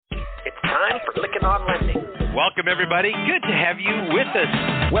time for Lykken On Lending. Welcome, everybody. Good to have you with us.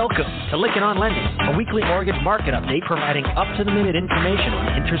 Welcome to Lykken On Lending, a weekly mortgage market update providing up-to-the-minute information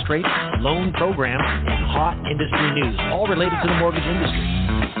on interest rates, loan programs, and hot industry news, all related to the mortgage industry.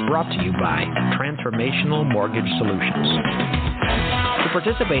 Brought to you by Transformational Mortgage Solutions. To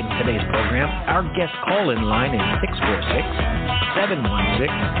participate in today's program, our guest call-in line is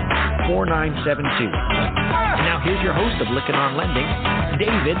 646-716-4972. And now here's your host of Lykken On Lending,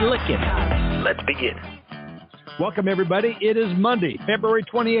 David Lykken. Let's begin. Welcome, everybody. It is Monday, February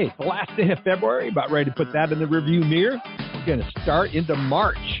 28th, the last day of February. About ready to put that in the review mirror. We're going to start into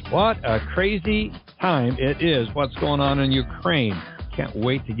March. What a crazy time it is. What's going on in Ukraine? Can't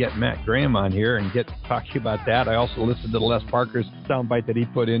wait to get Matt Graham on here and get to talk to you about that. I also listened to the Les Parker's soundbite that he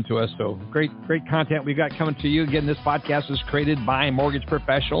put into us. So great content we've got coming to you. Again, this podcast is created by mortgage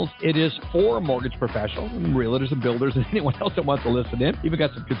professionals. It is for mortgage professionals and realtors and builders and anyone else that wants to listen in. Even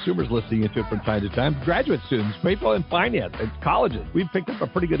got some consumers listening into it from time to time. Graduate students, people in finance and colleges. We've picked up a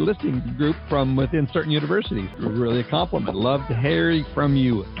pretty good listening group from within certain universities. Really a compliment. Love to hear from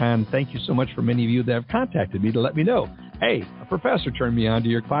you. And thank you so much for many of you that have contacted me to let me know. Hey, a professor turned me on to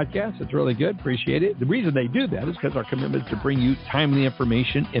your podcast. It's really good. Appreciate it. The reason they do that is because our commitment is to bring you timely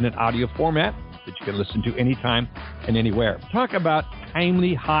information in an audio format that you can listen to anytime and anywhere. Talk about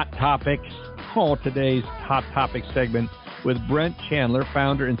timely hot topics. Today's hot topic segment with Brent Chandler,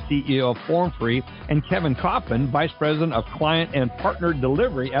 founder and CEO of FormFree, and Kevin Kaufman, Vice President of Client and Partner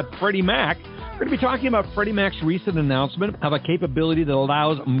Delivery at Freddie Mac. We're going to be talking about Freddie Mac's recent announcement of a capability that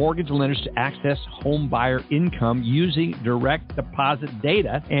allows mortgage lenders to access home buyer income using direct deposit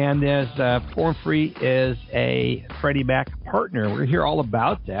data. And as FormFree is a Freddie Mac partner, we're going to hear all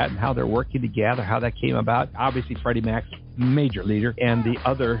about that and how they're working together, how that came about. Obviously, Freddie Mac's major leader, and the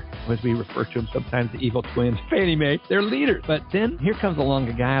other, as we refer to him sometimes, the evil twins, Fannie Mae, they're leaders. But then here comes along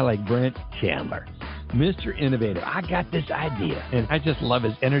a guy like Brent Chandler, Mr. Innovative. I got this idea, and I just love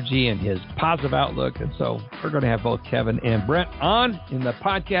his energy and his positive outlook. And so we're going to have both Kevin and Brent on in the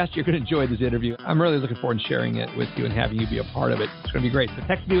podcast. You're going to enjoy this interview. I'm really looking forward to sharing it with you and having you be a part of it. It's going to be great. So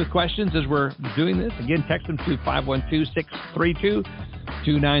text me with questions as we're doing this. Again, text them to 512-632-2900.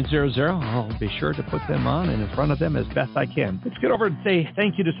 I'll be sure to put them on and in front of them as best I can. Let's get over and say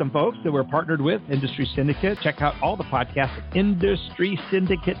thank you to some folks that we're partnered with, Industry Syndicate. Check out all the podcasts at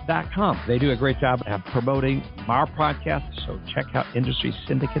industrysyndicate.com. They do a great job at promoting our podcast, so check out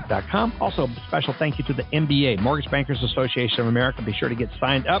industrysyndicate.com. Also, special thank you to the MBA, Mortgage Bankers Association of America. Be sure to get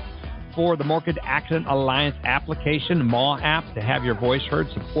signed up for the Mortgage Accident Alliance application, MAW app, to have your voice heard,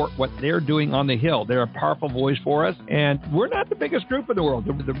 support what they're doing on the Hill. They're a powerful voice for us, and we're not the biggest group in the world.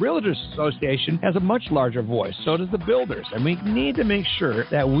 The Realtors Association has a much larger voice, so does the builders, and we need to make sure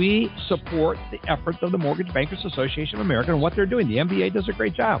that we support the efforts of the Mortgage Bankers Association of America and what they're doing. The MBA does a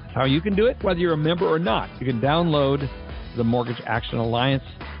great job. That's how you can do it, whether you're a member or not. You can download the Mortgage Action Alliance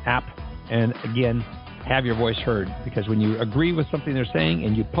app, and again, have your voice heard, because when you agree with something they're saying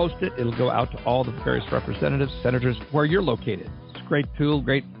and you post it, it'll go out to all the various representatives, senators, where you're located. It's a great tool,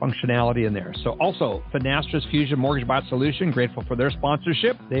 great functionality in there. So also, Finastra's Fusion Mortgage Bot Solution, grateful for their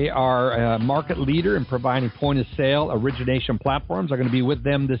sponsorship. They are a market leader in providing point-of-sale origination platforms. I'm going to be with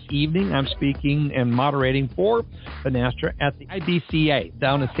them this evening. I'm speaking and moderating for Finastra at the IBCA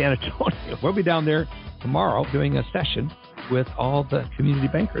down in San Antonio. We'll be down there tomorrow doing a session with all the community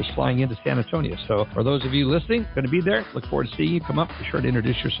bankers flying into San Antonio. So for those of you listening, going to be there. Look forward to seeing you. Come up. Be sure to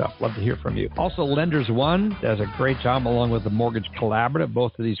introduce yourself. Love to hear from you. Also, Lenders One does a great job along with the Mortgage Collaborative.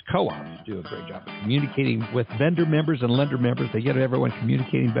 Both of these co-ops do a great job of communicating with vendor members and lender members. They get everyone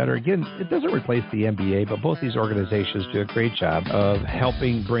communicating better. Again, it doesn't replace the MBA, but both these organizations do a great job of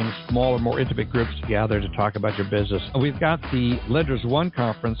helping bring smaller, more intimate groups together to talk about your business. We've got the Lenders One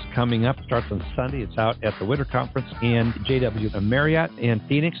conference coming up. It starts on Sunday. It's out at the Winter Conference in JW Marriott in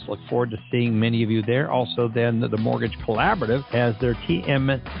Phoenix. Look forward to seeing many of you there. Also, then the Mortgage Collaborative has their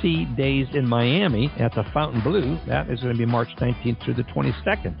TMC Days in Miami at the Fontainebleau. That is going to be March 19th through the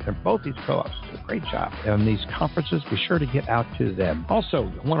 22nd. And both these co-ops do a great job. And these conferences, be sure to get out to them.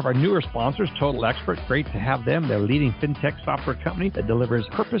 Also, one of our newer sponsors, Total Expert. Great to have them. They're a leading fintech software company that delivers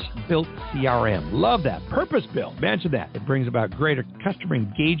purpose-built CRM. Love that. Purpose-built. Imagine that. It brings about greater customer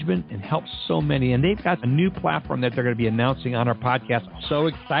engagement and helps so many. And they've got a new platform that they're going to be announcing on our podcast. So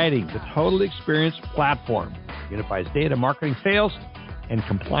exciting. The Total Experience platform unifies data, marketing, sales, and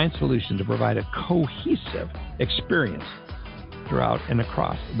compliance solutions to provide a cohesive experience throughout and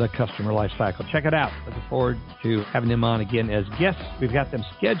across the customer life cycle. Check it out. Looking forward to having them on again as guests. We've got them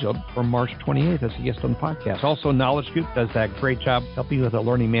scheduled for March 28th as a guest on the podcast. Also, Knowledge Coop does that great job helping you with a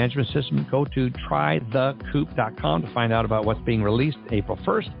learning management system. Go to trythecoop.com to find out about what's being released April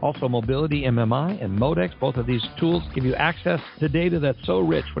 1st. Also, Mobility MMI and Modex, both of these tools give you access to data that's so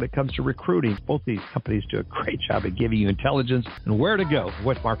rich when it comes to recruiting. Both these companies do a great job at giving you intelligence and where to go,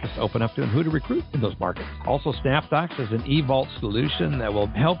 what markets to open up to, and who to recruit in those markets. Also, SnapDocs is an eVault solution that will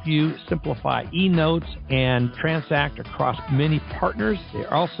help you simplify e-notes and transact across many partners.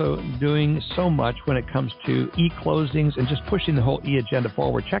 They're also doing so much when it comes to e-closings and just pushing the whole e-agenda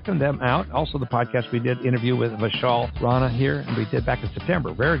forward. Checking them out. Also, the podcast we did interview with Vishal Rana here, and we did back in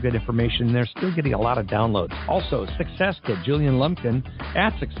September. Very good information. They're still getting a lot of downloads. Also, Success Kit. Julian Lumpkin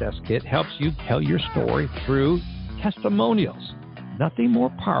at Success Kit helps you tell your story through testimonials. Nothing more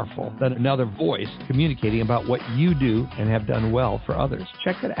powerful than another voice communicating about what you do and have done well for others.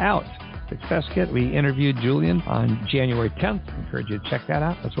 Check it out. Success Kit. We interviewed Julian on January 10th. I encourage you to check that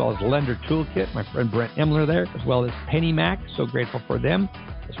out, as well as Lender Toolkit, my friend Brent Emler there, as well as PennyMac. So grateful for them,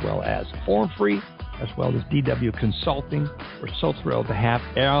 as well as FormFree, as well as DW Consulting. We're so thrilled to have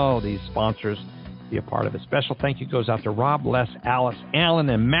all these sponsors be a part of it. Special thank you goes out to Rob, Les, Alice, Alan,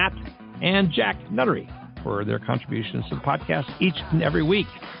 and Matt, and Jack Nuttery for their contributions to the podcast each and every week.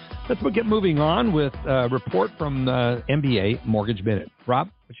 Let's get moving on with a report from the MBA Mortgage Minute. Rob,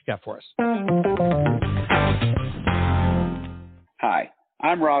 what you got for us? Hi,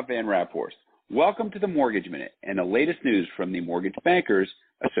 I'm Rob Van Raphorst. Welcome to the Mortgage Minute and the latest news from the Mortgage Bankers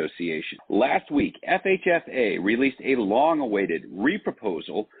Association. Last week, FHFA released a long-awaited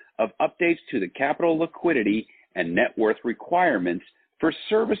reproposal of updates to the capital liquidity and net worth requirements for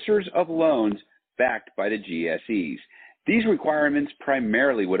servicers of loans backed by the GSEs. These requirements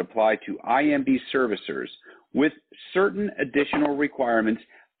primarily would apply to IMB servicers, with certain additional requirements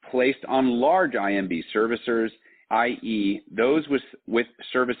placed on large IMB servicers, i.e. those with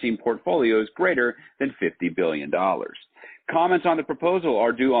servicing portfolios greater than $50 billion. Comments on the proposal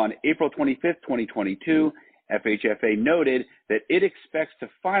are due on April 25th, 2022. FHFA noted that it expects to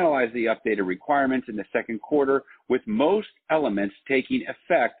finalize the updated requirements in the second quarter, with most elements taking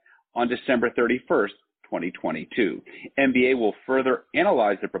effect on December 31st, 2022. MBA will further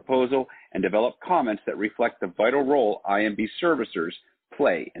analyze the proposal and develop comments that reflect the vital role IMB servicers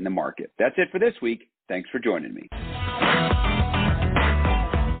play in the market. That's it for this week. Thanks for joining me.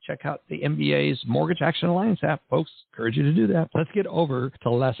 Check out the MBA's Mortgage Action Alliance app, folks. Encourage you to do that. Let's get over to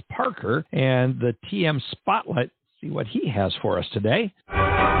Les Parker and the TM Spotlight, see what he has for us today.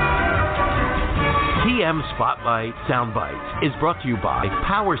 TM Spotlight Soundbites is brought to you by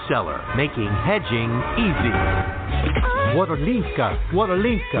Power Seller, making hedging easy. Warolinka,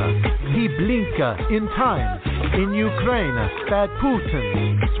 Hiblinka, in time. In Ukraine, bad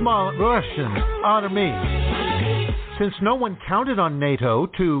Putin, small Russian army. Since no one counted on NATO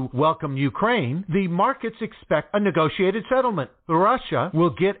to welcome Ukraine, the markets expect a negotiated settlement. Russia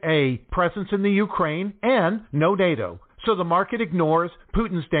will get a presence in the Ukraine and no NATO, so the market ignores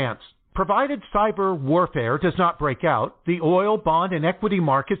Putin's dance. Provided cyber warfare does not break out, the oil, bond, and equity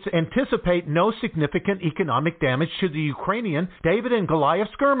markets anticipate no significant economic damage to the Ukrainian David and Goliath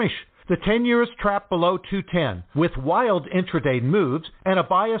skirmish. The 10-year is trapped below 210, with wild intraday moves and a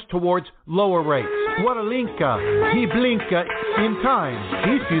bias towards lower rates. Warolinka, Hiblinka, in time.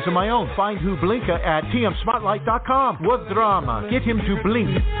 These views are my own. Find Hublinka at tmspotlight.com. What drama? Get him to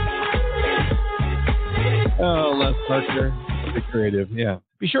blink. Oh, Les Parker. The creative, yeah.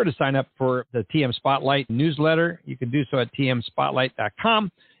 Be sure to sign up for the TM Spotlight newsletter. You can do so at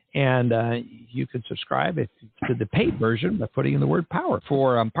tmspotlight.com. And you can subscribe to the paid version by putting in the word power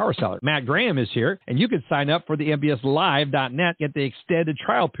for Power Seller. Matt Graham is here, and you can sign up for the MBSLive.net, get the extended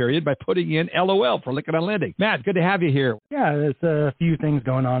trial period by putting in LOL for Lykken on Lending. Matt, good to have you here. Yeah, there's a few things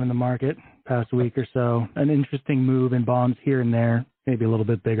going on in the market past week or so. An interesting move in bonds here and there, maybe a little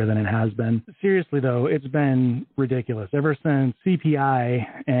bit bigger than it has been. Seriously, though, it's been ridiculous. Ever since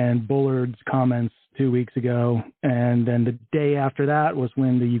CPI and Bullard's comments 2 weeks ago, and then the day after that was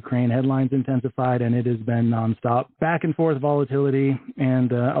when the Ukraine headlines intensified, and it has been nonstop. Back and forth volatility and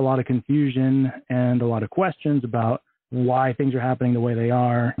a lot of confusion and a lot of questions about why things are happening the way they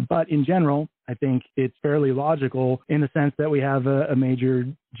are. But in general, I think it's fairly logical in the sense that we have a major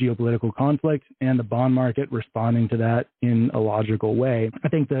geopolitical conflict and the bond market responding to that in a logical way. I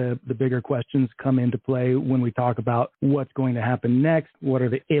think the bigger questions come into play when we talk about what's going to happen next, what are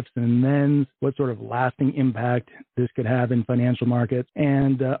the ifs and thens, what sort of lasting impact this could have in financial markets.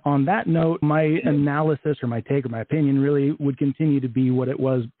 And on that note, my analysis or my take or my opinion really would continue to be what it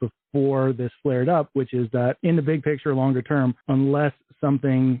was before this flared up, which is that in the big picture, longer term, unless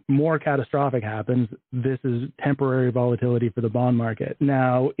something more catastrophic happens, this is temporary volatility for the bond market.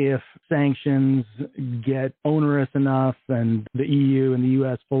 Now, if sanctions get onerous enough and the EU and the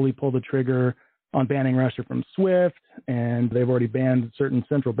US fully pull the trigger on banning Russia from SWIFT, and they've already banned certain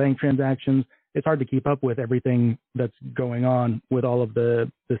central bank transactions, it's hard to keep up with everything that's going on with all of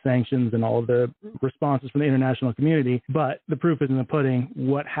the sanctions and all of the responses from the international community. But the proof is in the pudding.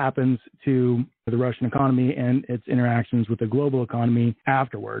 What happens to the Russian economy and its interactions with the global economy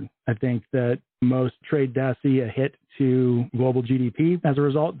afterward? I think that most trade desks see a hit to global GDP as a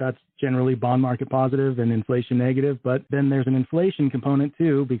result. That's generally bond market positive and inflation negative. But then there's an inflation component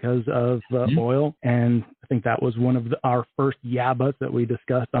too because of oil. And I think that was one of our first yabbas that we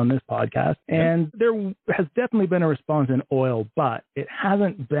discussed on this podcast. And there has definitely been a response in oil, but it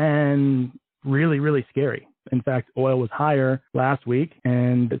hasn't been really, really scary. In fact, oil was higher last week,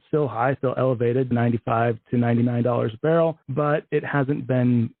 and it's still high, still elevated, $95 to $99 a barrel, but it hasn't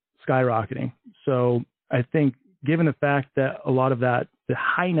been skyrocketing. So I think given the fact that a lot of that, the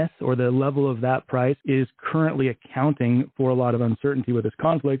highness or the level of that price is currently accounting for a lot of uncertainty with this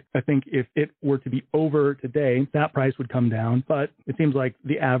conflict, I think if it were to be over today, that price would come down. But it seems like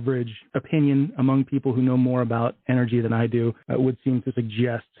the average opinion among people who know more about energy than I do would seem to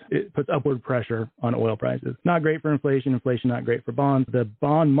suggest it puts upward pressure on oil prices. Not great for inflation, inflation not great for bonds. The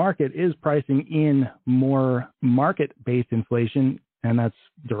bond market is pricing in more market-based inflation, and that's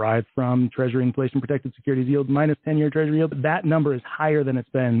derived from Treasury inflation-protected securities yield minus 10-year Treasury yield. That number is higher than it's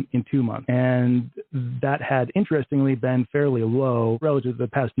been in 2 months. And that had, interestingly, been fairly low relative to the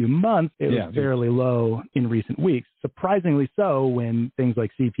past few months. It was fairly low in recent weeks. Surprisingly so when things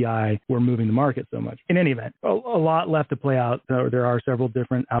like CPI were moving the market so much. In any event, a lot left to play out. There are several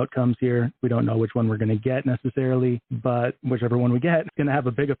different outcomes here. We don't know which one we're going to get necessarily, but whichever one we get is going to have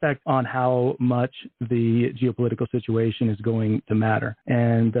a big effect on how much the geopolitical situation is going to matter.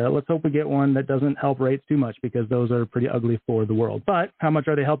 And let's hope we get one that doesn't help rates too much, because those are pretty ugly for the world. But how much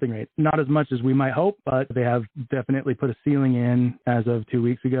are they helping rates? Not as much as we might hope, but they have definitely put a ceiling in as of 2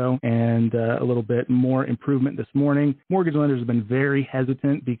 weeks ago, and a little bit more improvement this morning. Mortgage lenders have been very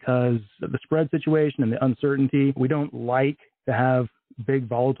hesitant because of the spread situation and the uncertainty. We don't like to have big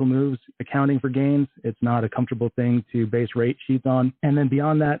volatile moves accounting for gains. It's not a comfortable thing to base rate sheets on. And then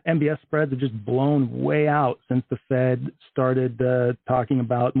beyond that, MBS spreads have just blown way out since the Fed started talking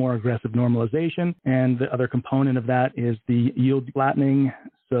about more aggressive normalization. And the other component of that is the yield flattening.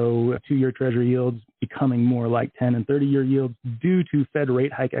 So 2-year Treasury yields becoming more like 10 and 30-year yields due to Fed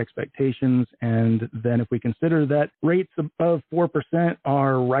rate hike expectations. And then if we consider that rates above 4%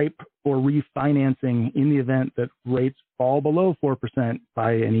 are ripe for refinancing in the event that rates fall below 4%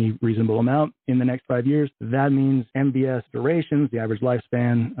 by any reasonable amount in the next 5 years, that means MBS durations, the average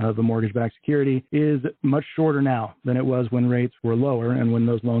lifespan of a mortgage-backed security, is much shorter now than it was when rates were lower and when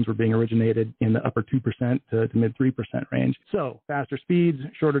those loans were being originated in the upper 2% to mid 3% range. So faster speeds,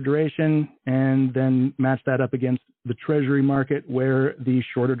 shorter duration, and then match that up against the Treasury market, where the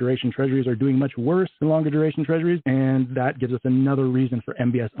shorter duration Treasuries are doing much worse than longer duration Treasuries, and that gives us another reason for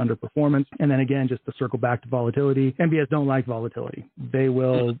MBS underperformance. And then again, just to circle back to volatility, MBS don't like volatility. They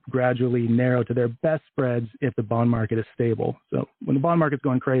will gradually narrow to their best spreads if the bond market is stable. So when the bond market's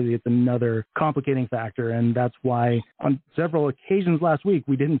going crazy, it's another complicating factor, and that's why on several occasions last week,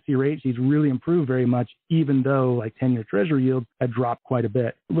 we didn't see rate sheets really improve very much, even though like 10-year Treasury yields had dropped quite a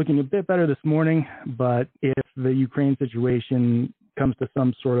bit. Looking a bit better this morning, but if the Ukraine situation comes to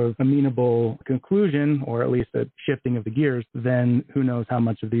some sort of amenable conclusion, or at least a shifting of the gears, then who knows how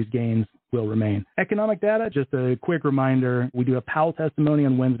much of these gains will remain. Economic data, just a quick reminder, we do a Powell testimony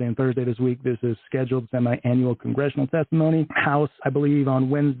on Wednesday and Thursday this week. This is scheduled semi-annual congressional testimony. House, I believe, on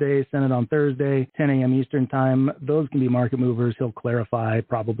Wednesday, Senate on Thursday, 10 a.m. Eastern time. Those can be market movers. He'll clarify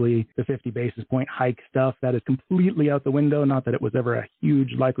probably the 50 basis point hike stuff. That is completely out the window. Not that it was ever a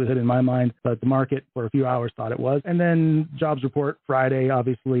huge likelihood in my mind, but the market for a few hours thought it was. And then jobs report Friday,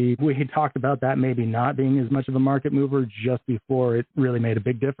 obviously, we talked about that maybe not being as much of a market mover just before it really made a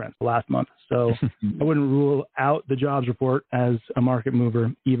big difference last month. month. So I wouldn't rule out the jobs report as a market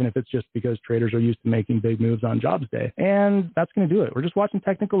mover, even if it's just because traders are used to making big moves on jobs day. And that's going to do it. We're just watching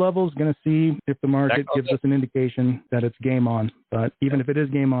technical levels, going to see if the market gives us an indication that it's game on. But even if it is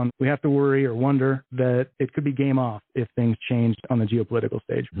game on, we have to worry or wonder that it could be game off if things changed on the geopolitical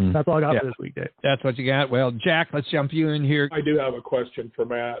stage. That's all I got for this week, Dave. That's what you got. Well, Jack, let's jump you in here. I do have a question for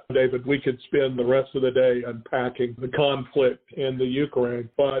Matt. David, we could spend the rest of the day unpacking the conflict in the Ukraine.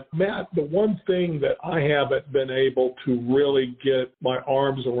 But Matt, the one thing that I haven't been able to really get my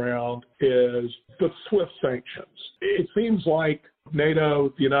arms around is the SWIFT sanctions. It seems like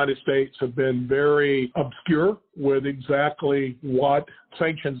NATO, the United States, have been very obscure with exactly what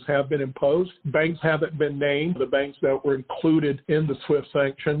sanctions have been imposed. Banks haven't been named, the banks that were included in the SWIFT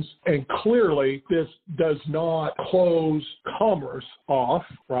sanctions. And clearly, this does not close commerce off,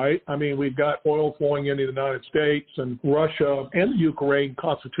 right? I mean, we've got oil flowing into the United States, and Russia and the Ukraine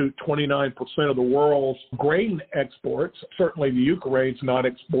constitute 29% of the world's grain exports. Certainly, the Ukraine's not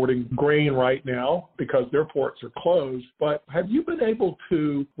exporting grain right now because their ports are closed. But have you been able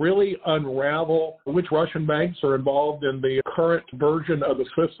to really unravel which Russian banks are involved in the current version of the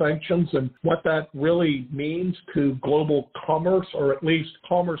SWIFT sanctions and what that really means to global commerce, or at least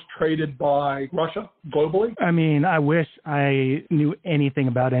commerce traded by Russia globally? I mean, I wish I knew anything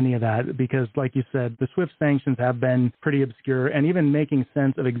about any of that because, like you said, the SWIFT sanctions have been pretty obscure, and even making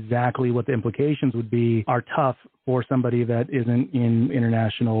sense of exactly what the implications would be are tough for somebody that isn't in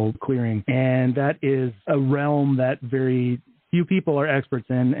international clearing. And that is a realm that very few people are experts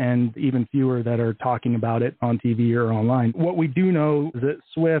in, and even fewer that are talking about it on TV or online. What we do know is that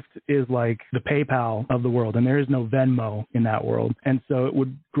SWIFT is like the PayPal of the world, and there is no Venmo in that world. And so it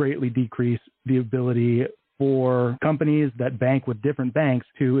would greatly decrease the ability for companies that bank with different banks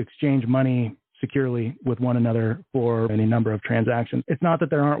to exchange money securely with one another for any number of transactions. It's not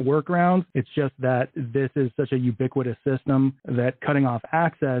that there aren't workarounds. It's just that this is such a ubiquitous system that cutting off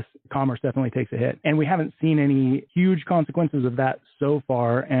access, commerce definitely takes a hit. And we haven't seen any huge consequences of that so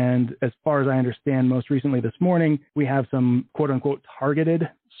far. And as far as I understand, most recently this morning, we have some quote unquote targeted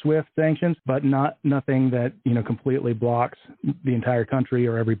SWIFT sanctions, but nothing that, completely blocks the entire country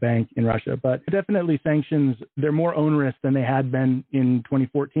or every bank in Russia. But definitely sanctions, they're more onerous than they had been in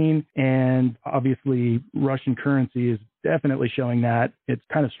 2014. And obviously Russian currency is definitely showing that. It's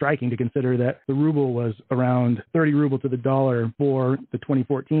kind of striking to consider that the ruble was around 30 ruble to the dollar for the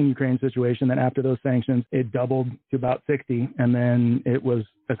 2014 Ukraine situation. Then after those sanctions, it doubled to about 60. And then it was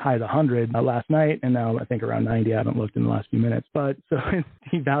as high as 100 last night. And now I think around 90. I haven't looked in the last few minutes. But so it's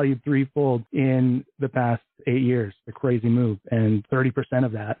devalued threefold in the past 8 years, a crazy move, and 30%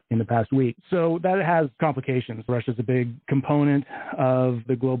 of that in the past week. So that has complications. Russia's a big component of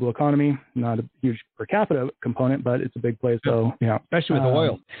the global economy, not a huge per capita component, but it's a big place. So, especially with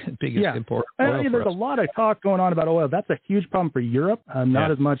oil, biggest import. There's a lot of talk going on about oil. That's a huge problem for Europe,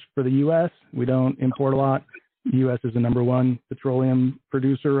 not as much for the U.S. We don't import a lot. The U.S. is the number one petroleum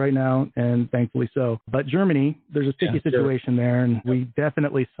producer right now, and thankfully so. But Germany, there's a sticky situation there, and we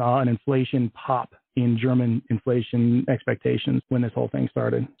definitely saw an inflation pop in German inflation expectations when this whole thing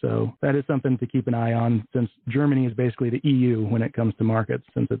started. So that is something to keep an eye on, since Germany is basically the EU when it comes to markets,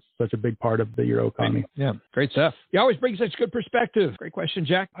 since it's such a big part of the Euro economy. Yeah, great stuff. You always bring such good perspective. Great question,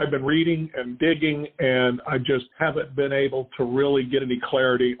 Jack. I've been reading and digging, and I just haven't been able to really get any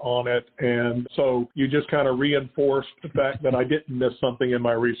clarity on it. And so you just kind of reinforced the fact that I didn't miss something in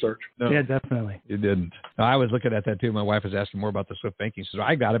my research. No. Yeah, definitely. You didn't. I was looking at that too. My wife was asking more about the SWIFT banking. So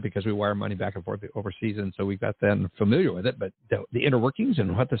I got it because we wire money back and forth overseas, and so we got that and familiar with it. But the inner workings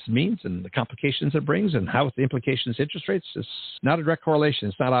and what this means and the complications it brings and how the implications interest rates is not a direct correlation.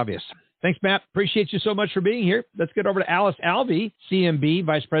 It's not obvious. Thanks, Matt. Appreciate you so much for being here. Let's get over to Alice Alvey, CMB,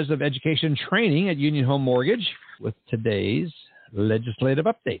 Vice President of Education Training at Union Home Mortgage, with today's legislative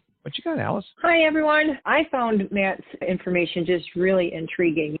update. What you got, Alice? Hi, everyone. I found Matt's information just really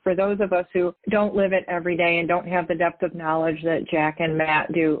intriguing. For those of us who don't live it every day and don't have the depth of knowledge that Jack and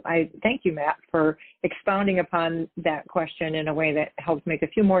Matt do, I thank you, Matt, for expounding upon that question in a way that helps make a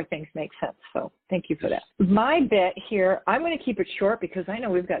few more things make sense. So thank you for that. My bit here, I'm going to keep it short because I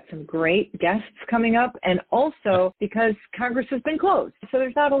know we've got some great guests coming up, and also because Congress has been closed. So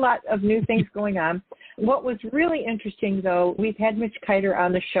there's not a lot of new things going on. What was really interesting, though, we've had Mitch Kiter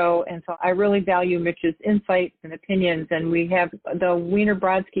on the show, and so I really value Mitch's insights and opinions, and we have the Wiener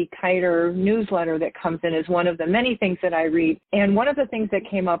Brodsky Kiter newsletter that comes in as one of the many things that I read. And one of the things that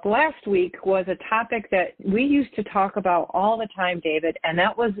came up last week was a topic that we used to talk about all the time, David, and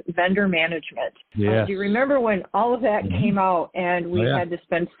that was vendor management. Yes. Do you remember when all of that came out, and we had to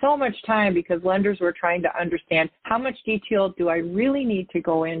spend so much time because lenders were trying to understand how much detail do I really need to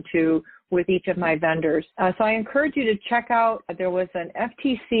go into with each of my vendors. So I encourage you to check out, there was an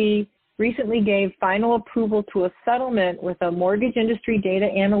FTC recently gave final approval to a settlement with a mortgage industry data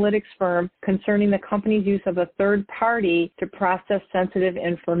analytics firm concerning the company's use of a third party to process sensitive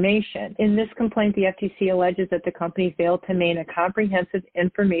information. In this complaint, the FTC alleges that the company failed to maintain a comprehensive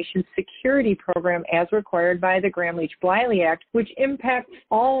information security program as required by the Gramm-Leach-Bliley Act, which impacts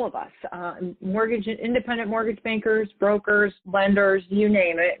all of us, independent mortgage bankers, brokers, lenders, you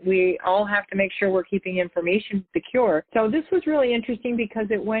name it. We all have to make sure we're keeping information secure. So this was really interesting because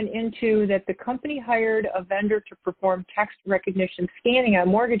it went into that the company hired a vendor to perform text recognition scanning on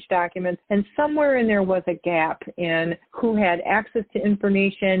mortgage documents, and somewhere in there was a gap in who had access to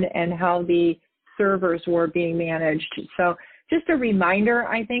information and how the servers were being managed. So just a reminder,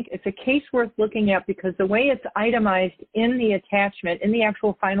 I think it's a case worth looking at because the way it's itemized in the attachment, in the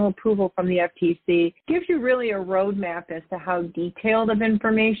actual final approval from the FTC, gives you really a roadmap as to how detailed of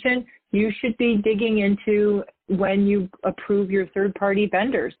information you should be digging into when you approve your third-party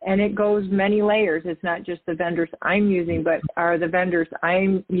vendors. And it goes many layers. It's not just the vendors I'm using, but are the vendors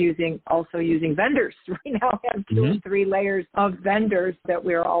I'm using also using vendors? We now have 2 and 3 layers of vendors that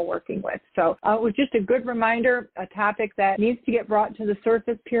we're all working with. So it was just a good reminder, a topic that needs to get brought to the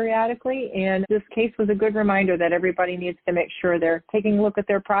surface periodically. And this case was a good reminder that everybody needs to make sure they're taking a look at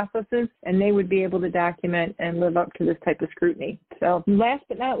their processes and they would be able to document and live up to this type of scrutiny. So last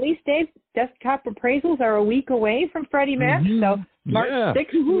but not least, Dave, desktop appraisals are a week away from Freddie Mac. So March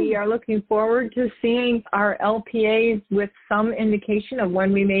 6th, we are looking forward to seeing our LPAs with some indication of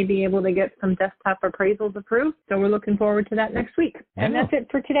when we may be able to get some desktop appraisals approved. So we're looking forward to that next week. And that's it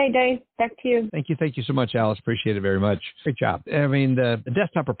for today, Dave. Back to you. Thank you so much, Alice. Appreciate it very much. Great job. I mean, the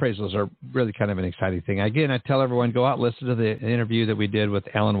desktop appraisals are really kind of an exciting thing. Again, I tell everyone, go out and listen to the interview that we did with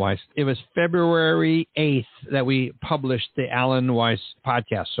Alan Weiss. It was February 8th that we published the Alan Weiss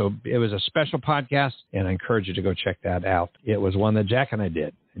podcast. So it was a special podcast, and I encourage you to go check that out. It was one that Jack and I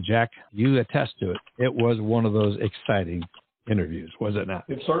did. And Jack, you attest to it. It was one of those exciting interviews, was it not?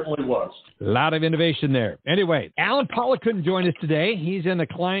 It certainly was. A lot of innovation there. Anyway, Alan Pollock couldn't join us today. He's in a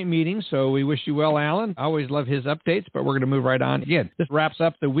client meeting, so we wish you well, Alan. I always love his updates, but we're going to move right on. Again, this wraps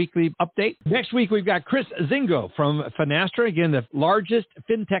up the weekly update. Next week, we've got Chris Zingo from Finastra, again, the largest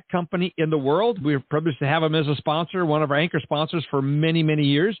fintech company in the world. We're privileged to have him as a sponsor, one of our anchor sponsors for many, many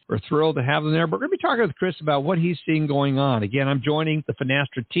years. We're thrilled to have him there, but we're going to be talking with Chris about what he's seeing going on. Again, I'm joining the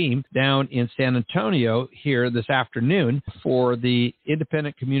Finastra team down in San Antonio here this afternoon for the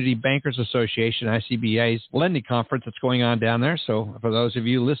Independent Community Bankers Association, ICBA's lending conference that's going on down there. So for those of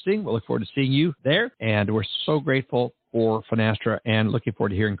you listening, we'll look forward to seeing you there. And we're so grateful for Finastra and looking forward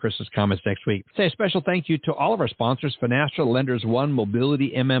to hearing Chris's comments next week. Say a special thank you to all of our sponsors, Finastra, Lenders One,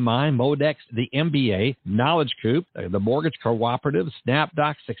 Mobility MMI, Modex, the MBA, Knowledge Coop, the Mortgage Cooperative,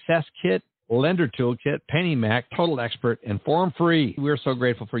 SnapDoc, Success Kit, Lender Toolkit, PennyMac, Total Expert, and Form Free. We're so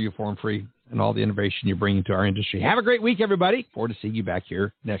grateful for you, Form Free, and all the innovation you're bringing to our industry. Have a great week, everybody. Forward to seeing you back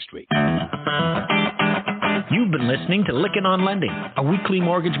here next week. You've been listening to Lykken on Lending, a weekly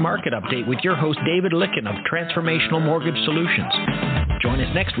mortgage market update with your host, David Lykken of Transformational Mortgage Solutions. Join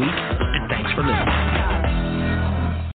us next week, and thanks for listening.